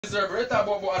Miserable, talk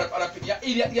about other people. You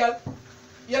idiot, girl.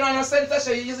 You don't know sense,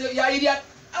 Shay. You're idiot.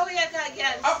 Oh, yeah, that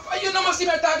girl. You know, must see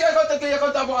me talk. You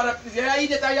can't talk about other people. You're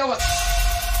idiot, or you what?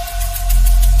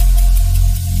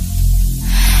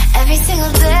 Every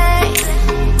single day,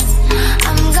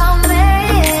 I'm gonna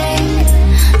make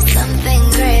something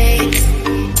great.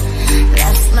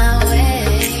 That's my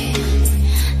way.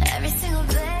 Every single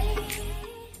day.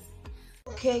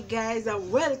 Okay, guys,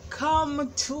 welcome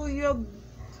to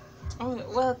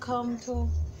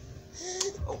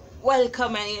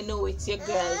welcome, and you know it's your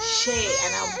girl Shay,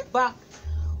 and I'm back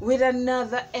with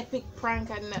another epic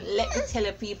prank. And let me tell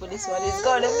you, people, this one is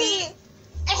gonna be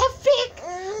epic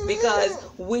because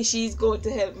Wishy's going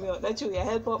to help me out. Not you, you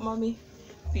help out, mommy.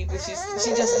 People, she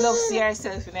just loves see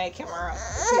herself in that camera.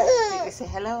 She say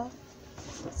hello,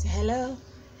 say hello,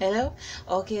 hello.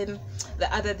 Okay,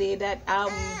 the other day that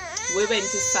we went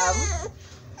to Sam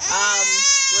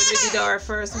when we did our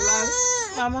first vlog,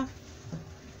 mama.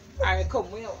 Alright, come,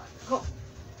 we want. Come,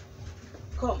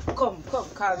 call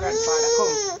grandfather,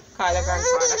 come, call your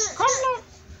grandfather, come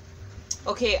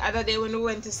now. Okay, other day when we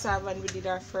went to Sam and we did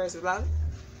our first vlog,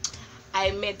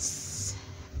 I met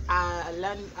a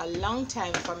long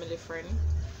time family friend.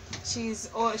 She's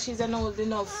an old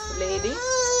enough lady,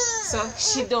 so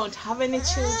she don't have any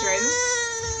children,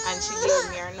 and she gave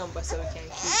me her number so we can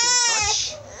keep in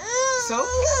touch. So,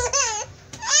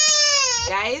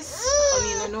 guys, I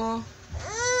don't know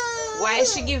why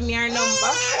she give me her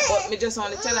number, but me just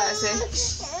want to tell her, I say,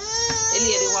 the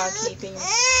lady want to keep in.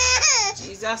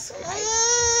 Jesus Christ.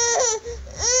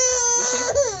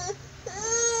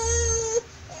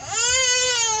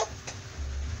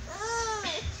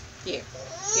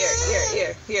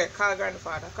 Here, call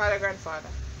grandfather. Call your grandfather.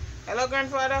 Hello,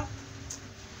 grandfather.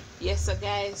 Yes, so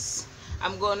guys,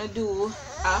 I'm gonna do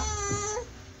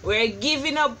we're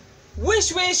giving up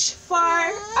wish for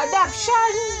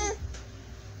adoption.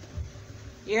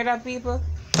 You hear that, people?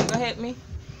 Go help me.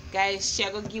 Guys, she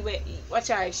gonna give away, watch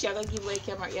out, she gonna give away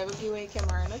camera. You gonna give away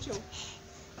camera, not you.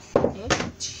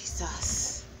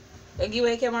 Jesus. Gonna give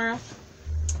away camera.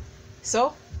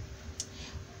 So,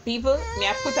 people, me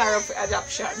I put her up for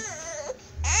adoption.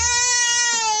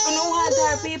 You know what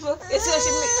her, people? You see what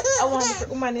she make? I want a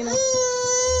woman, you know.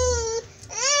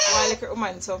 I want a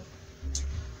woman, so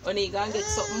only you gonna get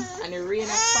something, and the rain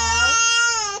fall.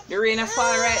 The rain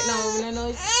fall right now, you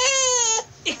know.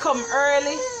 It come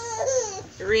early.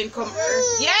 The rain come early.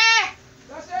 Yeah!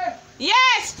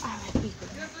 Yes! Alright, people.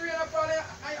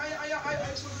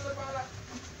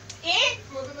 Eh?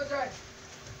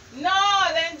 No,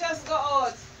 then just go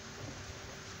out.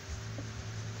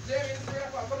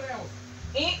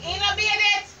 In a bed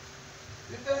it.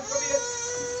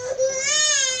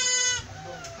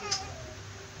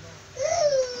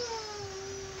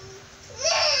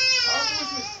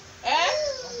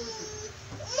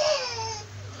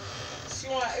 She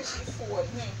phone.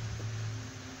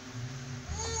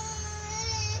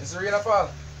 Is the rain fall?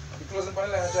 You closing the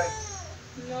line, Jai?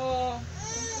 No.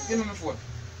 Give me my phone.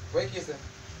 Where is it?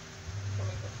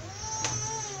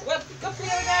 Well, pick up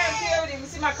here and play with him.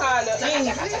 See my car.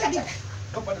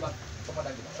 Come on the back. Come on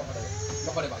the back. Come on the back.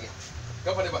 Come on the back.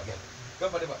 Come on the back.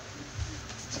 Come on the back.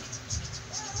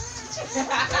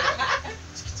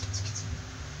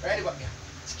 Right the back.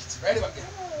 Right the back.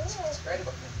 Right the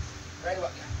back. Right the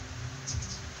back.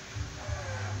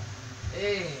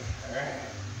 Hey,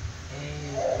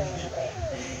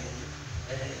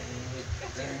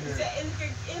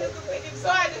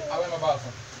 I went my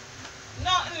bathroom.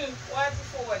 Nothing. What's the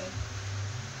phone?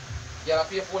 Girl, I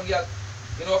pay your phone, girl.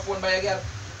 You know a phone buyer, girl?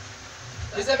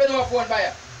 You say you know a phone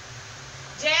buyer?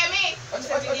 Jamie! Watch.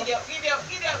 Get up, there.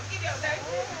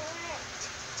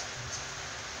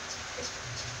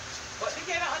 What the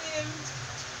camera on him?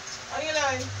 On your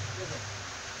line?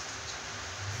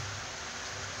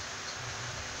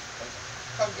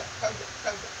 Come.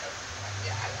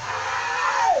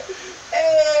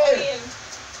 Hey!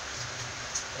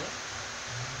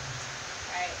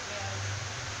 Alright, yeah.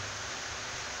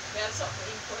 There's something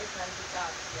important to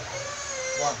talk to you.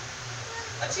 What?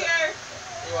 A chair.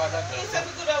 You are that. It's a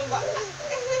good one.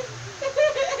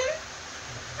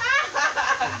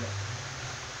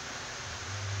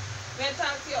 May I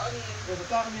talk to you on him? There's a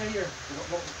talk to me here.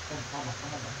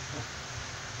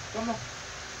 Come now.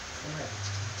 Come here.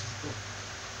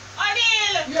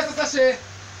 O'Neil! Yes, Sashay.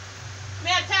 May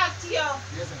I talk to you?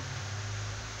 Yes, sir.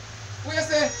 What you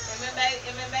say? Remember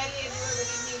lady where we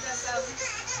didn't meet herself?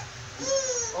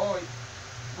 Oh,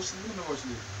 which name no which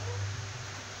name?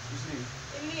 Which name?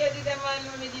 The lady, the man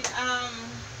when we did,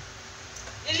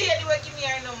 the lady will give me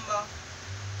her number.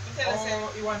 You tell us.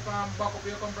 You want from back up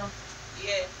where you come from?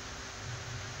 Yeah.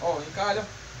 Oh, you call him?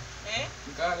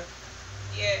 You call her?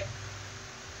 Yeah.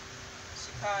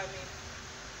 She called me.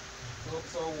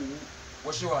 So,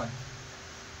 what she want?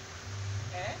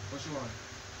 Eh? What she want?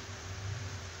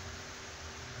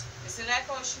 You see like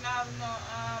how she not have no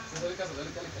Look at the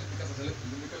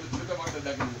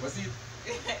dog. See?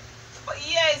 But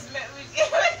yes, me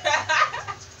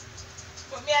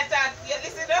but me attack you,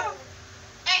 listen up.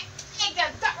 Hey,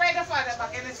 can tap right off on the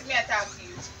back and listen me attack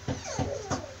you.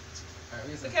 Alright,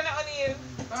 We listen. cannot only you.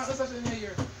 That's such in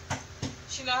here.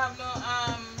 She don't have no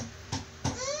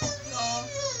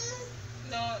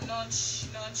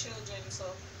children, so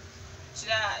she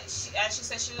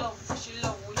said she love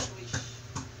wish.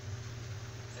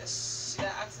 So she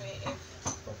asked me if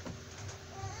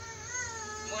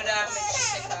mother make she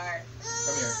take her.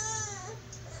 Come here.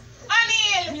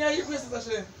 Anil! Me and you, Chris,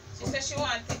 Sashay. She said she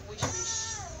want to take wish.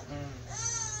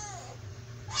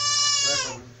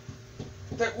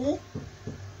 Take who?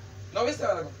 No, we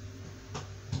still have.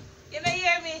 You don't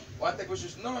hear me? What take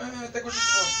wish? No, take wish.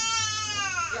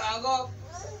 You want to go?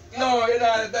 No, you're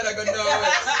not. Better go. No.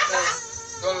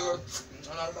 Go.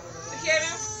 You hear me?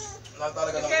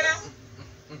 You hear now?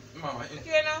 Mama, You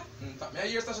hear now? me I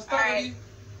hear Sasha Alright.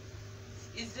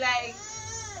 It's like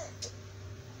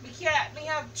me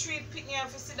have 3 picnic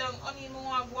and sit down only me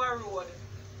want to go a road.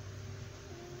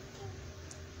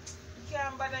 You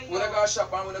can't bother you. We don't go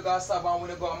shop and we don't go sub and we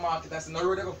don't go market and see no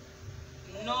road they go.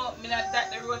 No, me not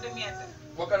that the road me at.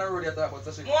 What kind of road you talk about,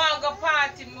 Sasha? Me want to go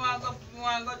party, me want to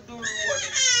go do road.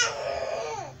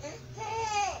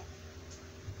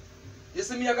 You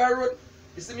see me I got road?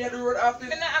 You see me I do road after?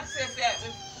 Me not accept that.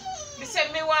 Me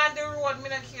say me want the road, me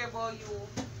not care about you.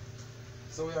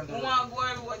 So we on the Me road. want to go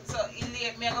a road, so he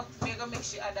late, me go make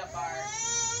she at the bar.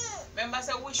 Remember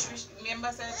say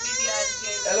remember say baby and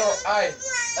Jay. Hello, hi.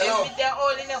 Hello. If they're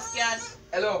old enough can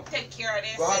Hello. take care of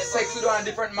Go have themselves. sex with one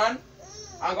different man.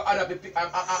 I'm gonna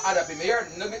add up him here.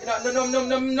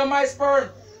 No my sperm.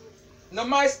 No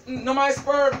my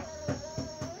sperm.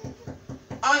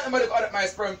 I'm gonna add up my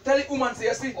sperm. Tell the woman say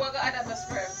you see. We're gonna add up a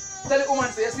sperm. Tell the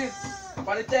woman say you see.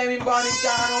 By the time him born him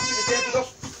can't no fit the time to go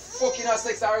fucking have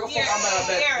sex or go fuck a man a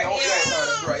bed.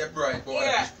 You're bright.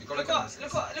 Yeah. Look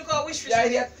how wish Yeah,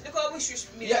 idiot. Look how wish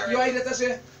Yeah, you miserable. idiot,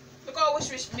 Sasha. Look how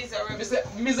wish miserable. Me say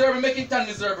miserable making tan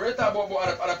miserable. You talk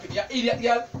about other people. You idiot,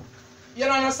 girl. You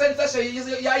don't know sense, Sasha. You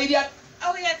idiot.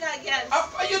 Oh yeah, that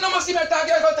girl. You know must see me talk.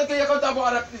 You can't talk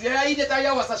about other people. You idiot or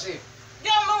you what, Sasha? Yo,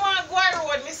 me want go on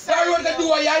road, me sorry. That road can do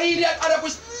what? You idiot. Other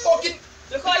push fucking.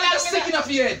 Look how long You're sick enough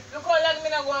for your head. Look how long me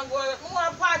not go and go. Me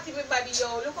want party with body,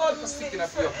 yo. Look how me Sick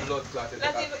enough for your blood clot. Look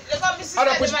how me sister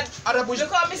Other push. them Other push.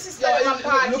 Look how me sister them a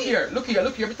party. Look here. Let me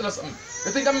tell you something.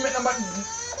 You think I'm making number?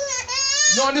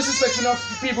 No disrespect to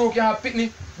people who can have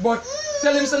picnic, but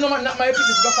tell him say no man not my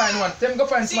picnic. Go find one. Tell him go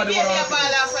find See, somebody baby, who a want ball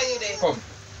picnic. off for you there. Come.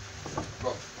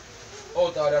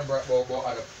 Out of them about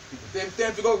other people. Tell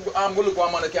him to go go look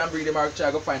one man that can breed him or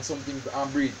try to find something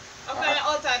breed. Okay,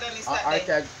 out of them is that I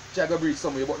there. can try to breed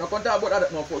somewhere, but no can't talk about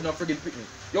that no friggin' picnic.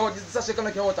 Yo, this Sasha can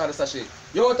like you out of the Sasha.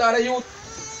 You out of the youth.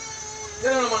 You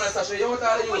don't know man Sasha, you out of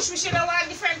the youth. Wish we should have had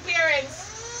different parents.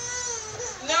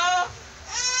 No.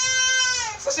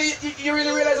 Sasha, you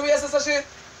really realize what you say, Sasha?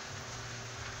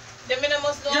 The minimum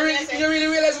must know You what I say. really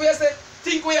realize what you say?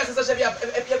 Think what you say, Sasha, if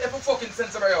you have a fucking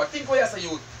sense of your think what you say,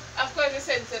 youth. Of course, it's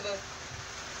sensible.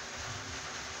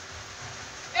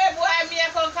 Hey, boy, me I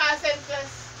can't call senseless.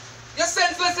 You're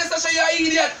senseless, Sasha, you're an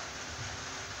idiot.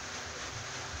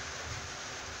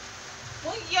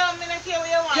 Well, yeah, me not care what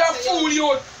you want. You're a fool,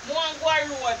 youth. You want to go a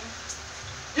road.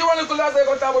 You want to go last day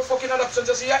and talk about fucking adoption,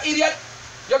 Sasha, you're an idiot.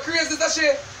 You're crazy,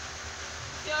 Sasha.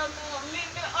 Yeah, no, me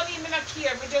only me not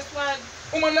care. Me just want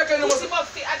Woman like you push must him up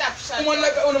for adoption. woman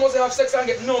like you must have sex and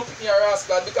get no picnic or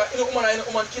rascal because you know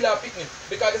woman kill her picnic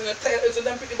because it's in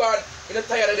them picnic bar you know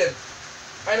tired of them.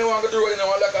 I know want to do it, you know,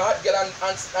 like a hot girl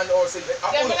and also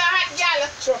Yeah, me not hot girl.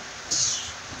 sure.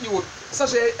 You would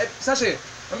Sasha, let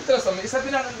me tell you something. It's a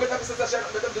bit better to Sasha,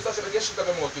 better to Sasha, but you should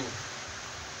have more too.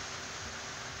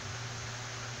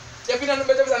 If you don't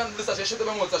better to Sasha, should have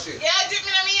more Sasha. Yeah, drip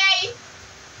me in my eye.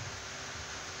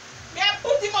 Me I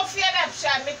put him up for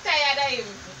adoption. Me tired of him.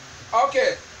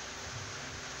 Okay.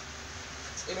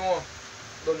 You know,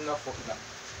 don't enough fucking that.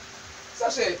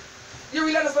 Sasha, you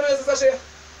really understand what you say, Sasha?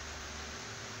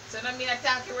 So now me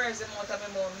attack your words them out of my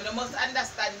mouth. Me no must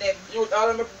understand them. You all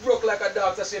of me broke like a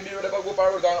dog, Sasha. Me really go up a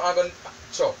road and I'm going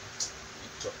chop.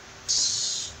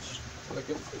 Like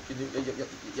you're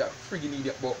freaking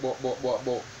idiot, but.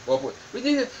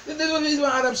 This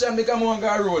one Adam Sham, they come on the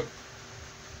road.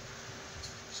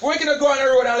 Why can't I go on the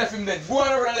road and left him then? Go on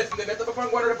the road and left him then. Better go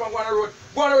on the road.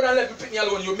 Go on the road and let me pick me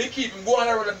alone, you. Me keep him. Go on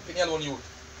the road and pick me alone, you.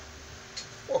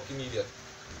 Fucking idiot.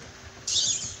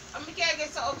 I can't get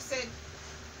so upset.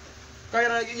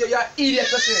 Because you're an idiot,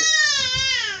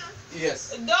 Sashay.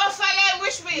 Yes. Don't follow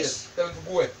wish. Yes. Tell him to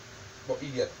go away. But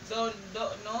idiot. Don't,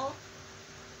 no.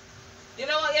 You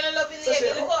know what? You don't love the lady.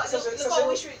 Sashay, Look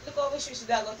how wish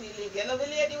that got to the lady. You love the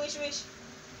lady wish.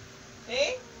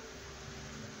 Eh?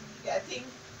 Yeah, I think.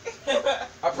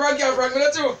 I prank you, prank me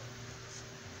too.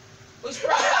 Which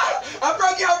prank? I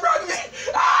prank you, prank me.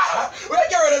 Ah! Where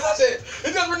came with the Sashay?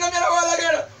 You just bring me a while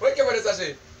ago. Where came with the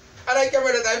Sashay? And I came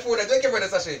with the iPhone. Where came with the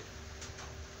Sashay?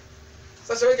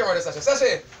 Sashay, where came with the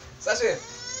Sashay?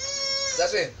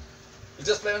 Sashay. You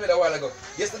just played with me a while ago.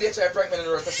 Yesterday you tried to prank me in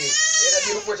the road, Sashay. The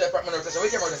day before you tried to prank me in the road, Sashay. Where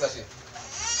came with the Sashay?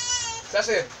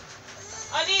 Sashay.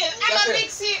 O'Neal, I'm a big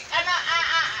sick.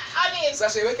 O'Neal.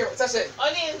 Sashay, where came with Sashay?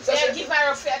 O'Neal, Sashay. give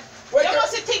her a fat. Where You came-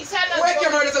 must think so. Where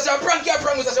came with the Sashay? I prank you,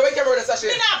 Sashay. Where came with the Sashay?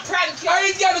 Me not prank you. I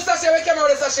ain't got the Sashay. Where came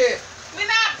with the Sashay? Me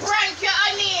not prank you,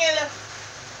 O'Neal.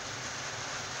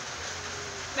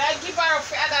 Now give her a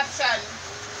free adoption.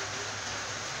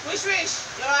 Wish.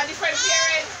 You are a different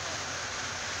parent.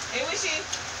 Hey, wishy.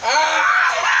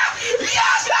 Ah!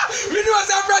 Yes! We know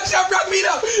some prank me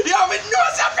now. Yo, we know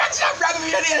some prank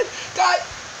me now. God.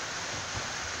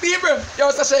 People,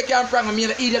 yo, Sashay can't prank me,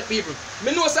 an idiot people.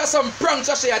 Me know some prank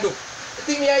Sashay I do. You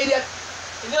think me an idiot?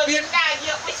 You don't Babe. nag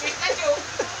you, wish, not you.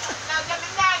 Now give me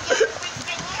nag you,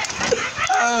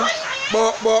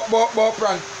 But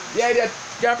prank. Yeah, idiot.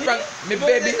 Can't prank me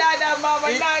baby. Dada, mama,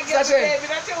 nag you, Sashay. baby,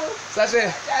 not you. Sashay.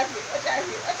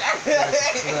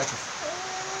 Watch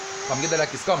Come, give that a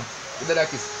kiss, come. Give that a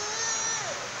kiss.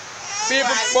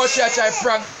 People, but she try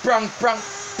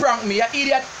prank me, you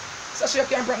idiot. Sashay, you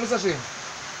can't prank me, Sashay.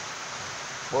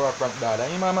 Or a prank dada,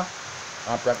 you mama?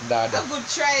 I prank dada. A good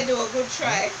try though, good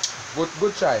try.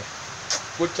 Good try.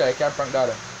 Good try, can't prank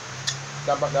dada.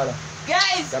 Can't prank dada.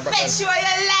 Guys, Can't prank make dada. sure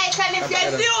you like and if Can't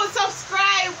prank you're new,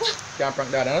 subscribe. Can't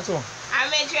prank dada, not so. And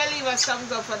make sure you leave a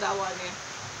thumbs up for that one.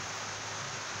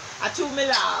 Yeah. A 2 me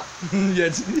laugh.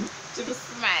 Yes. To the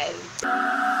smile.